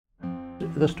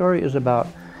The story is about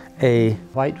a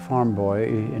white farm boy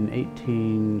in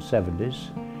 1870s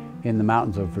in the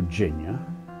mountains of Virginia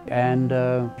and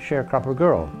a sharecropper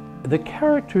girl. The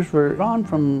characters were drawn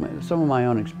from some of my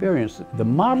own experience. The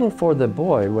model for the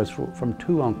boy was from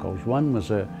two uncles. One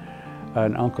was an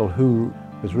uncle who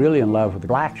was really in love with a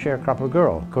black sharecropper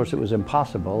girl. Of course, it was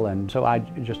impossible, and so I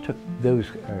just took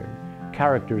those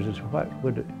characters as what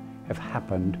would have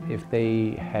happened if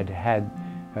they had had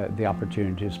the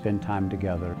opportunity to spend time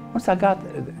together. Once I got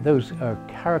those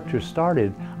characters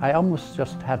started, I almost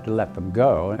just had to let them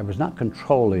go. I was not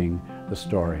controlling the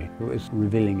story. It was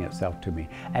revealing itself to me,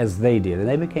 as they did, and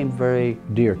they became very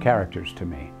dear characters to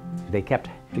me. They kept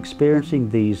experiencing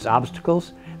these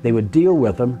obstacles. They would deal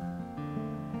with them,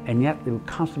 and yet they were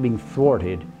constantly being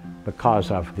thwarted because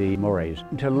of the mores.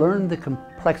 To learn the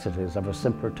complexities of a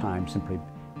simpler time, simply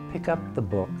pick up the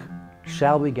book,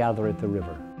 Shall We Gather at the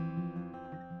River?